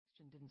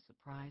didn't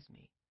surprise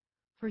me.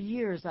 For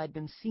years I'd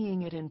been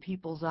seeing it in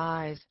people's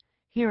eyes,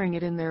 hearing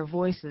it in their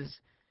voices,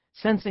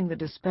 sensing the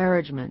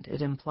disparagement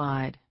it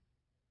implied.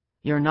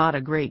 You're not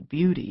a great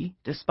beauty,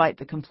 despite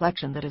the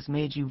complexion that has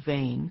made you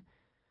vain.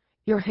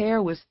 Your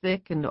hair was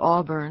thick and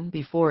auburn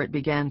before it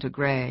began to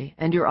gray,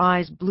 and your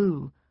eyes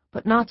blue,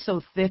 but not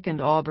so thick and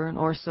auburn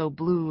or so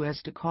blue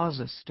as to cause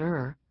a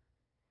stir.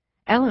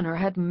 Eleanor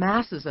had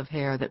masses of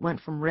hair that went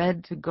from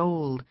red to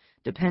gold,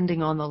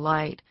 depending on the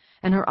light,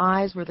 and her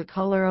eyes were the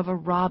color of a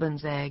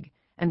robin's egg,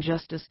 and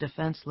just as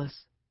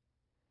defenseless.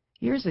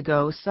 Years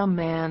ago, some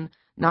man,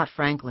 not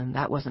Franklin,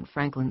 that wasn't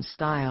Franklin's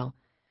style,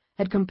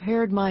 had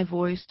compared my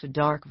voice to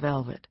dark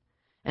velvet,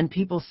 and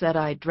people said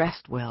I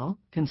dressed well,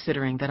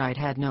 considering that I'd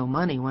had no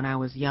money when I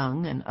was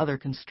young and other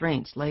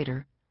constraints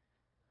later.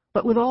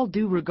 But with all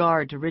due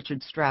regard to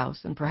Richard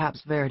Strauss and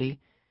perhaps Verdi,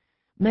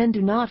 men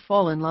do not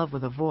fall in love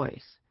with a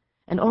voice,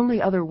 and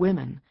only other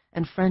women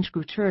and French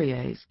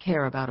couturiers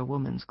care about a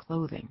woman's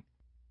clothing.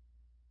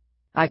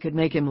 I could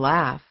make him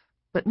laugh,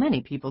 but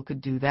many people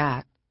could do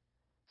that.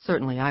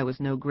 Certainly I was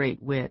no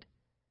great wit.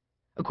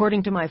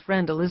 According to my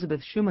friend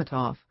Elizabeth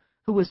Shumatoff,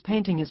 who was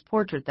painting his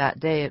portrait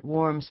that day at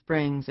Warm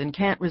Springs and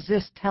can't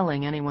resist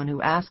telling anyone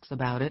who asks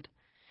about it,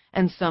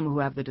 and some who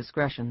have the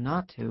discretion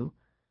not to,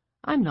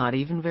 I'm not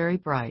even very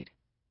bright.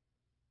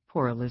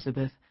 Poor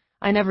Elizabeth,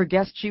 I never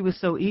guessed she was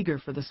so eager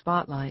for the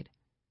spotlight.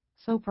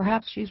 So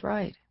perhaps she's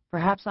right.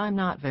 Perhaps I'm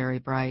not very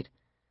bright.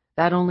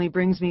 That only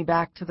brings me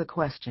back to the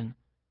question,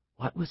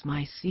 what was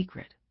my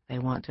secret, they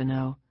want to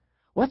know.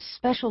 What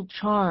special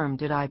charm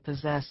did I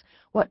possess?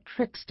 What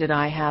tricks did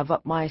I have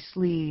up my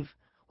sleeve?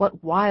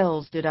 What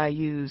wiles did I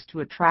use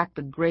to attract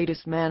the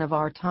greatest man of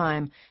our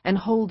time and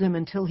hold him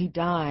until he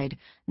died,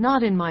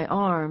 not in my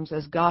arms,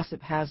 as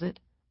gossip has it,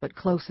 but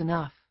close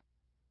enough?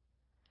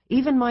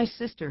 Even my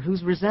sister,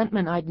 whose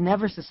resentment I'd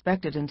never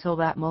suspected until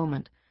that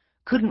moment,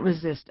 couldn't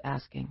resist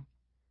asking.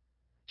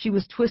 She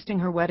was twisting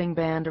her wedding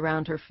band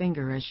around her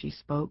finger as she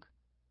spoke.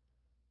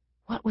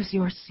 What was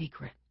your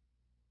secret?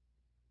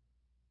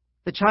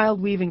 The child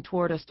weaving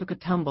toward us took a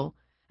tumble,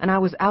 and I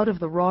was out of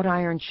the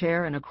wrought-iron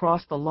chair and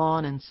across the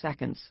lawn in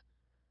seconds.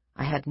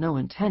 I had no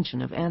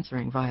intention of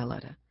answering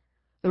Violetta.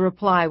 The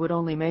reply would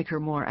only make her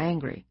more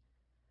angry.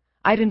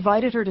 I'd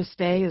invited her to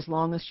stay as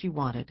long as she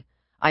wanted.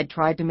 I'd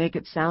tried to make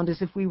it sound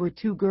as if we were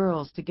two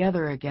girls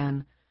together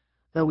again,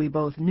 though we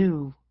both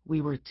knew we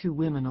were two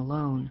women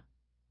alone.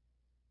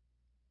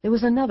 There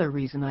was another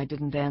reason I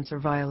didn't answer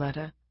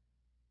Violetta.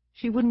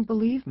 She wouldn't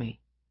believe me.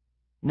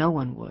 No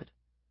one would.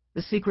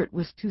 The secret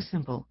was too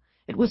simple.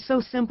 It was so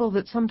simple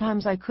that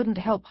sometimes I couldn't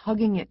help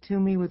hugging it to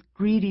me with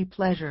greedy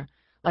pleasure,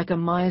 like a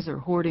miser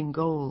hoarding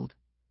gold.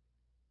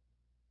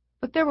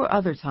 But there were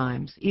other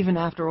times, even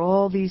after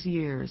all these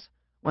years,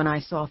 when I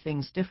saw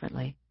things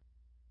differently.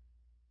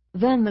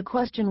 Then the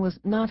question was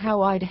not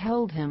how I'd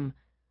held him,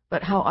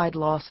 but how I'd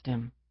lost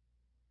him.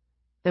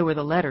 There were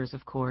the letters,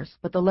 of course,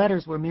 but the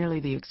letters were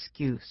merely the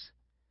excuse.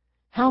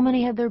 How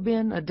many had there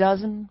been?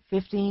 12,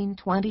 15,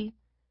 20?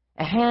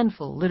 A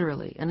handful,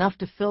 literally, enough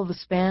to fill the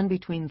span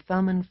between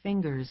thumb and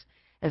fingers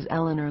as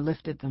Eleanor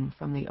lifted them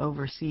from the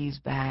overseas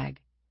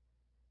bag.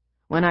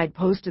 When I'd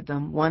posted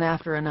them, one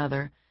after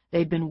another,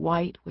 they'd been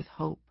white with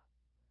hope.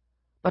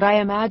 But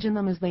I imagine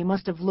them as they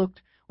must have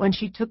looked when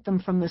she took them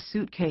from the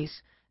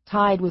suitcase,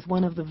 tied with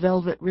one of the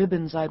velvet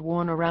ribbons I'd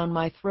worn around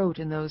my throat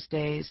in those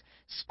days,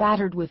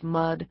 spattered with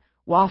mud,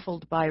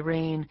 waffled by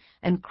rain,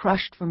 and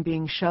crushed from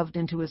being shoved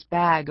into his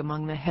bag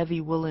among the heavy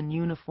woolen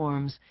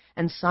uniforms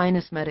and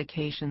sinus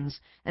medications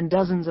and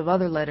dozens of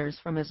other letters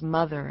from his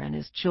mother and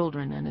his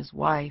children and his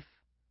wife.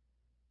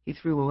 He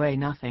threw away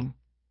nothing.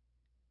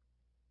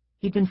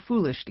 He'd been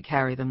foolish to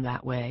carry them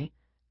that way,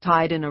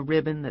 tied in a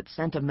ribbon that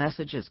sent a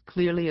message as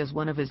clearly as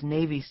one of his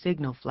Navy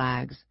signal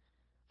flags,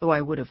 though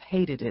I would have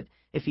hated it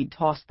if he'd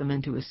tossed them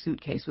into his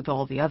suitcase with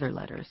all the other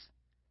letters.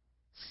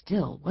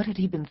 Still, what had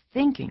he been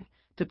thinking,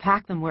 to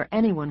pack them where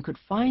anyone could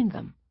find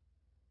them?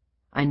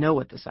 I know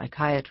what the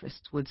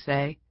psychiatrists would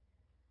say.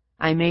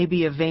 I may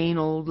be a vain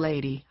old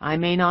lady, I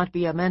may not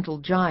be a mental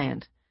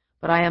giant,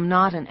 but I am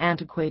not an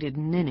antiquated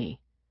ninny.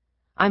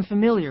 I'm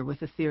familiar with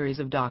the theories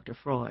of Dr.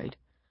 Freud.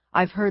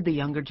 I've heard the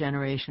younger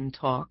generation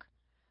talk.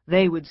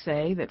 They would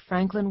say that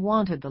Franklin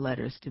wanted the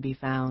letters to be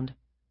found.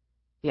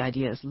 The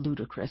idea is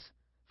ludicrous.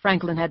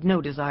 Franklin had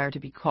no desire to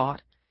be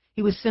caught.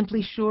 He was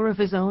simply sure of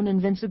his own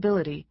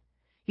invincibility.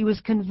 He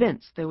was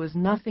convinced there was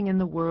nothing in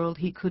the world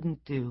he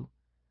couldn't do.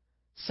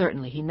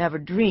 Certainly he never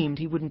dreamed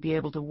he wouldn't be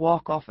able to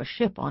walk off a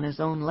ship on his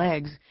own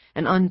legs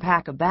and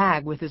unpack a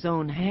bag with his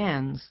own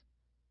hands.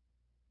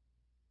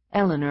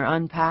 Eleanor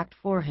unpacked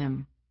for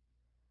him.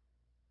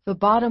 The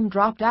bottom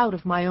dropped out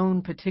of my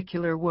own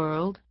particular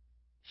world,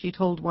 she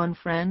told one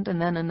friend and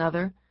then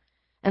another,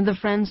 and the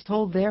friends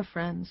told their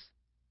friends.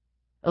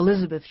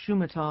 Elizabeth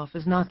Shumatoff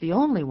is not the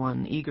only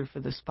one eager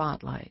for the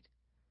spotlight.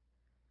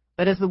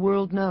 But as the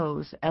world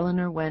knows,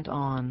 Eleanor went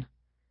on.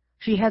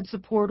 She had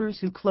supporters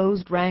who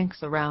closed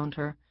ranks around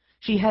her.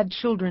 She had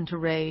children to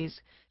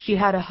raise. She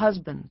had a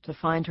husband to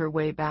find her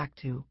way back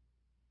to.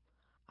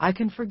 I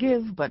can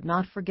forgive but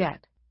not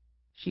forget,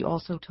 she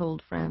also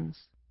told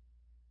friends.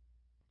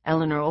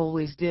 Eleanor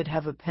always did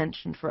have a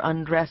penchant for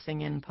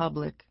undressing in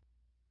public.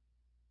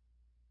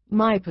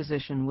 My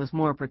position was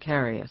more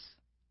precarious.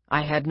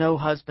 I had no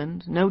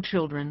husband, no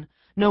children,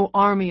 no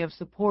army of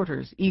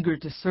supporters eager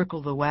to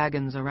circle the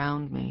wagons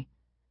around me.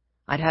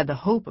 I'd had the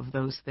hope of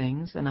those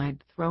things, and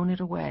I'd thrown it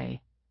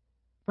away.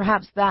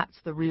 Perhaps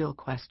that's the real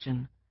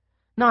question.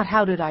 Not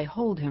how did I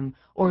hold him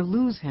or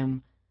lose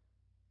him,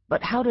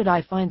 but how did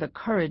I find the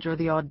courage or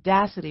the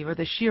audacity or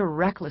the sheer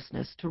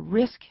recklessness to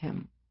risk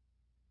him?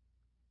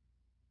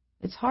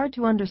 It's hard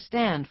to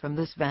understand from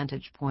this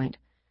vantage point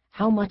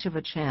how much of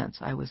a chance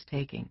I was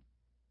taking.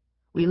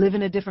 We live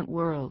in a different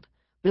world,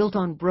 built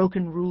on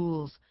broken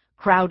rules,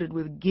 crowded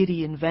with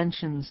giddy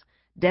inventions,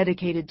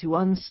 dedicated to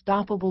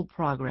unstoppable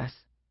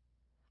progress.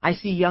 I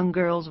see young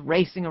girls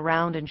racing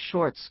around in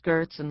short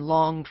skirts and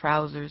long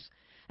trousers,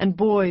 and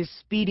boys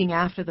speeding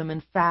after them in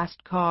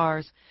fast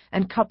cars,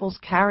 and couples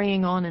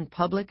carrying on in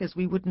public as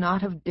we would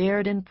not have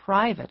dared in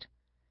private,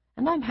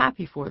 and I'm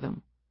happy for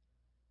them.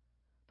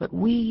 But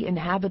we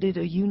inhabited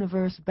a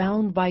universe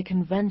bound by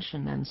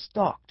convention and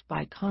stalked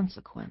by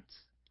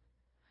consequence.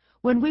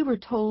 When we were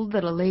told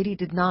that a lady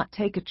did not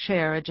take a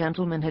chair a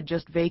gentleman had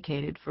just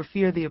vacated for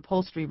fear the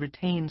upholstery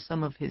retained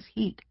some of his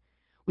heat,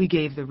 we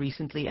gave the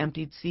recently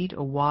emptied seat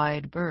a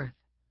wide berth.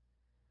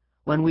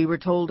 When we were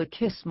told a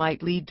kiss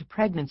might lead to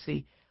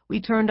pregnancy, we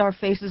turned our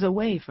faces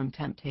away from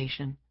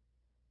temptation.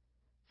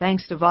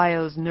 Thanks to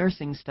Vio's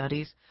nursing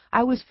studies,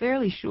 I was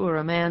fairly sure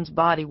a man's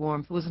body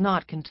warmth was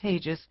not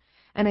contagious,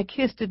 and a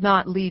kiss did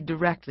not lead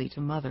directly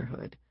to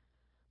motherhood.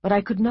 But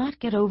I could not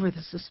get over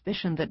the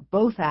suspicion that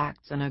both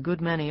acts, and a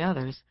good many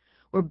others,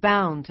 were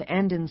bound to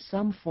end in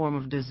some form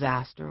of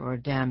disaster or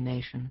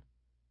damnation.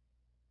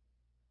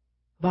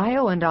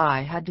 Vio and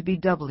I had to be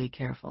doubly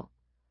careful.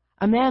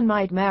 A man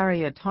might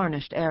marry a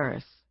tarnished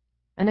heiress.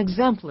 An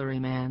exemplary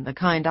man, the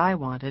kind I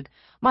wanted,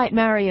 might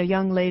marry a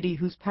young lady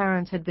whose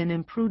parents had been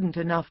imprudent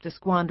enough to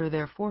squander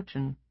their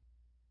fortune.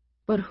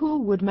 But who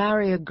would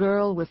marry a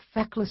girl with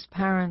feckless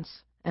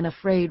parents and a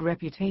frayed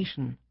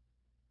reputation?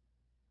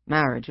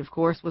 Marriage, of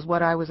course, was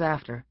what I was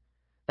after.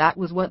 That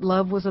was what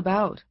love was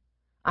about.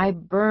 I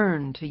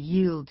burned to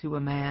yield to a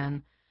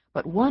man,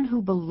 but one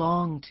who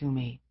belonged to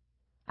me.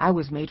 I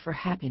was made for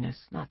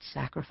happiness, not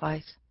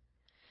sacrifice.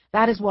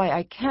 That is why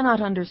I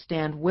cannot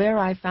understand where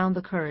I found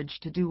the courage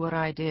to do what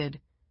I did.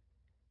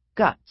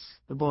 Guts,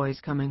 the boys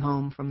coming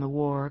home from the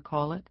war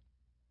call it.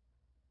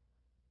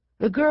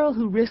 The girl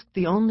who risked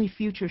the only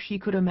future she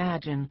could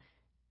imagine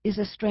is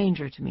a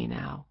stranger to me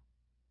now.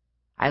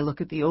 I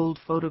look at the old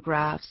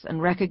photographs and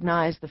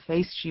recognize the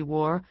face she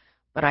wore,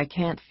 but I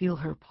can't feel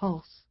her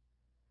pulse.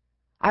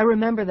 I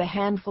remember the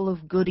handful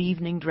of good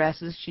evening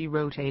dresses she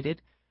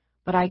rotated,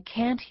 but I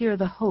can't hear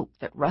the hope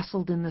that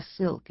rustled in the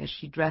silk as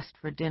she dressed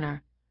for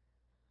dinner.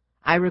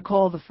 I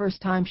recall the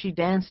first time she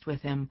danced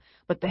with him,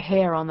 but the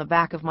hair on the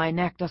back of my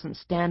neck doesn't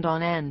stand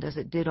on end as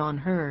it did on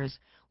hers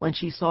when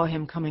she saw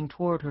him coming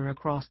toward her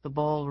across the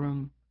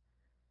ballroom.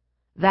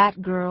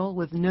 That girl,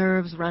 with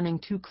nerves running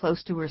too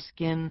close to her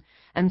skin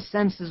and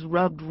senses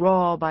rubbed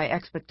raw by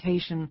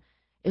expectation,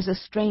 is a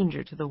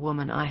stranger to the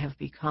woman I have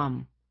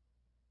become.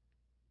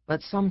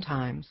 But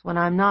sometimes, when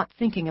I'm not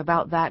thinking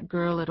about that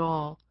girl at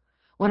all,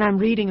 when I'm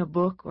reading a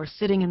book or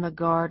sitting in the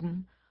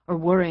garden or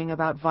worrying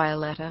about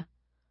Violetta,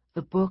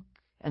 the book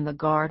and the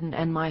garden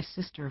and my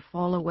sister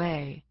fall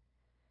away,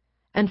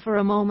 and for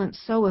a moment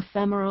so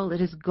ephemeral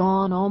it is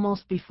gone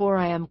almost before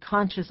I am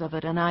conscious of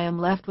it, and I am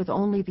left with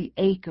only the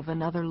ache of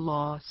another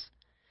loss.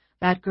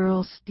 That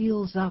girl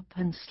steals up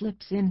and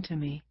slips into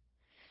me,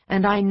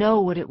 and I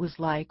know what it was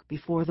like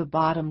before the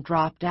bottom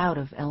dropped out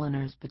of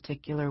Eleanor's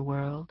particular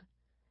world,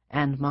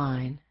 and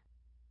mine.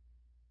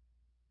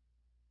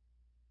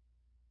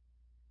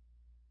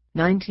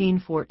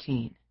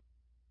 1914.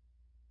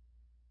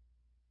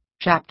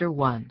 Chapter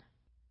 1.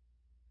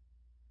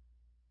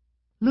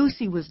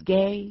 Lucy was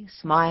gay,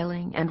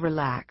 smiling, and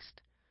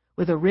relaxed,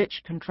 with a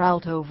rich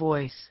contralto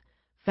voice,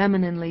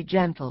 femininely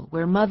gentle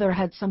where Mother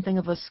had something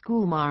of a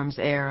schoolmarm's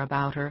air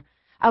about her,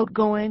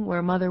 outgoing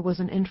where Mother was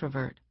an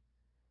introvert.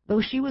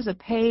 Though she was a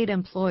paid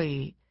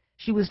employee,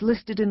 she was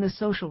listed in the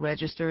social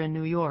register in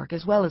New York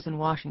as well as in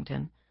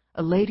Washington,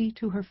 a lady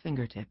to her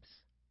fingertips.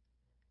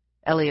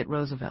 Elliott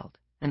Roosevelt,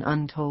 An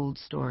Untold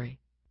Story.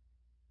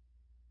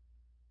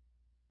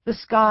 The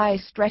sky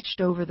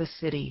stretched over the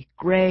city,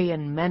 gray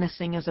and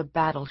menacing as a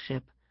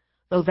battleship,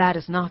 though that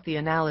is not the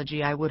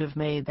analogy I would have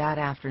made that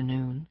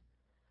afternoon.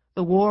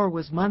 The war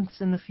was months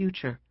in the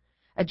future.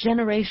 A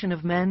generation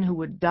of men who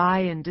would die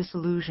in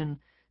disillusion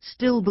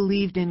still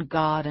believed in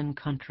God and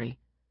country.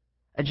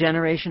 A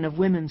generation of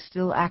women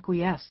still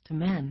acquiesced to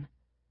men.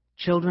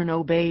 Children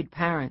obeyed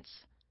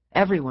parents.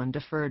 Everyone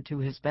deferred to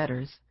his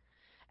betters.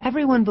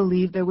 Everyone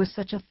believed there was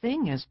such a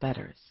thing as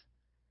betters.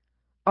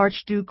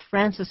 Archduke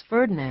Francis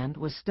Ferdinand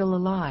was still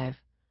alive.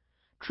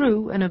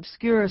 True, an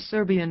obscure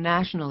Serbian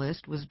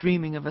nationalist was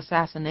dreaming of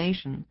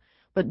assassination,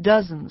 but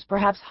dozens,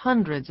 perhaps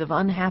hundreds of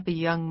unhappy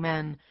young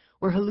men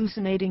were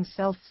hallucinating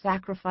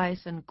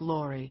self-sacrifice and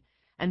glory,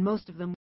 and most of them